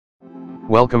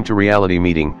Welcome to Reality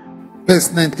Meeting.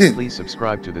 Verse 19. Please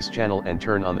subscribe to this channel and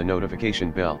turn on the notification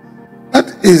bell.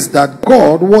 That is that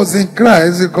God was in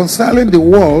Christ reconciling the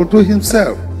world to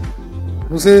himself.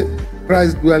 We say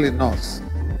Christ dwells in us.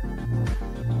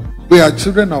 We are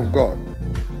children of God.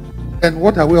 And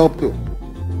what are we up to?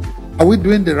 Are we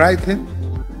doing the right thing?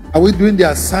 Are we doing the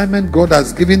assignment God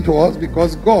has given to us?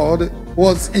 Because God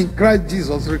was in Christ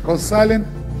Jesus reconciling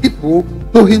people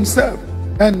to himself.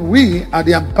 And we are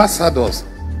the ambassadors.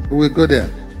 We will go there.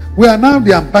 We are now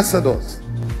the ambassadors.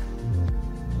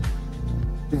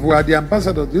 If we are the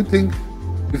ambassadors, do you think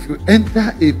if you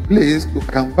enter a place to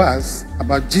canvass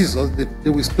about Jesus, they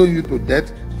will stone you to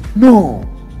death? No.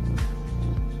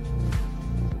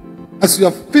 As you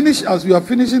are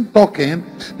finishing talking,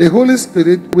 the Holy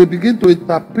Spirit will begin to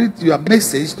interpret your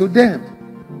message to them.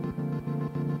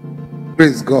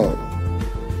 Praise God.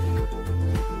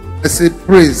 I say,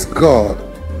 praise God.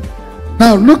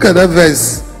 Now look at that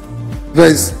verse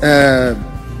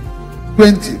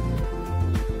 20.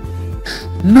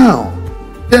 Now,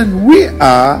 then we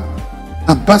are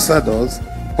ambassadors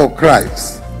for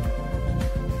Christ.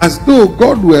 As though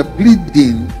God were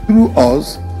pleading through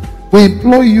us, we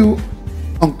implore you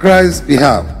on Christ's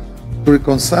behalf to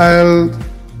reconcile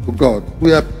to God.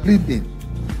 We are pleading.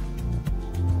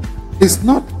 It's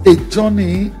not a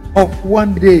journey of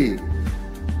one day.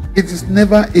 It is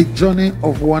never a journey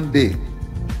of one day.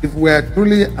 If we are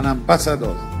truly an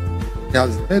ambassador, he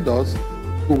has led us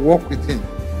to walk with him.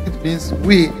 It means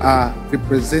we are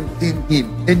representing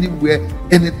him anywhere,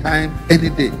 anytime, any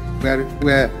day.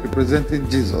 We are representing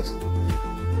Jesus.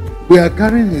 We are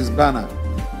carrying his banner.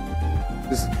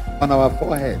 It's on our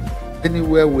forehead.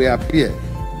 Anywhere we appear,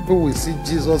 people will see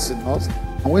Jesus in us.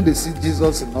 And when they see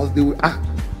Jesus in us, they will act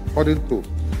according to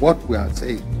what we are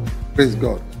saying. Praise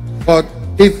God. But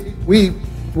if we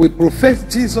profess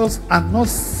Jesus and not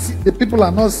see, the people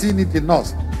are not seeing it in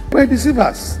us, we deceive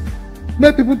us.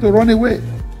 Make people to run away.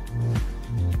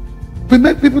 We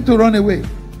make people to run away.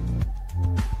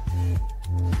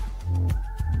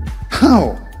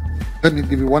 How? Let me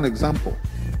give you one example.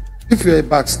 If you're a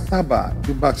backstabber,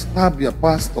 you backstab your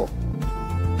pastor,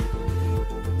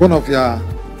 one of your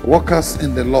workers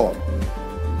in the Lord.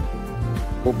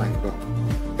 Oh my God.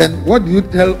 Then what do you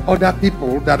tell other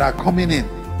people that are coming in?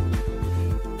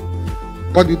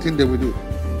 What do you think they will do?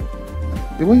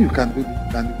 The way you can do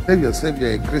this, and you tell yourself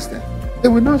you're a Christian, they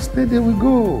will not stay, they will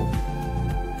go.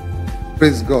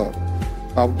 Praise God.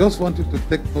 I just want you to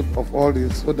take note of all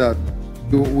this so that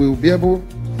you will be able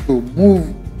to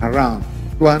move around.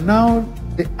 You are now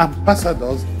the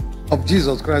ambassadors of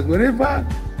Jesus Christ. Wherever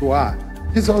you are,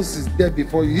 Jesus is there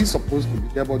before you. He's supposed to be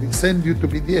there, but he sent you to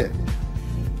be there.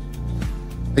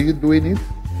 Are you doing it?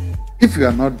 If you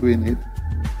are not doing it,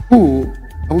 who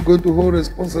are we going to hold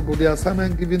responsible? The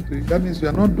assignment given to you. That means you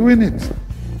are not doing it.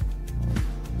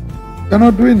 You are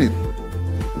not doing it.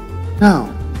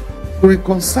 Now, to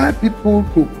reconcile people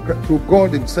to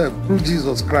God himself through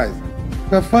Jesus Christ,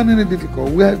 we are finding it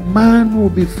difficult. Where man will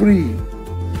be free,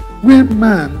 where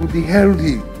man will be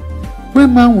healthy, where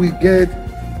man will get,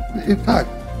 in fact,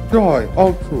 joy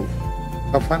all through.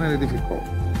 We are finding it difficult.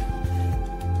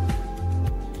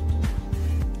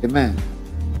 Amen.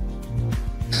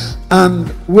 And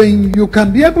when you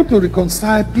can be able to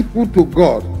reconcile people to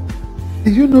God,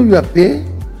 did you know you are paid?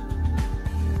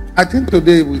 I think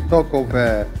today we talk of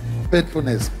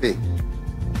faithfulness pay.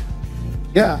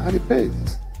 Yeah, and it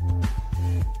pays.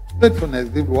 Faithfulness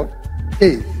did what?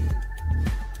 Pay.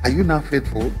 Are you now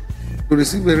faithful to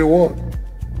receive a reward?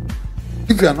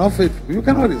 If you are not faithful, you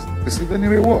cannot receive any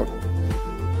reward.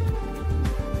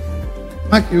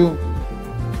 Mark you,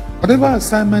 whatever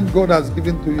assignment God has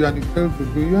given to you and you fail to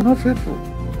do, you are not faithful.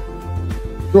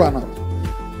 You are not.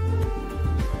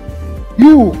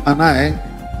 You and I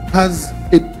has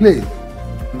a place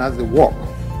and has a work.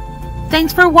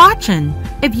 Thanks for watching.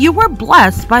 If you were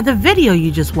blessed by the video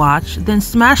you just watched, then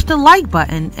smash the like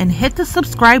button and hit the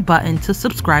subscribe button to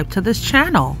subscribe to this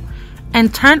channel.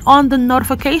 And turn on the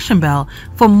notification bell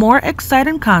for more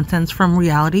exciting contents from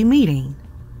Reality Meeting.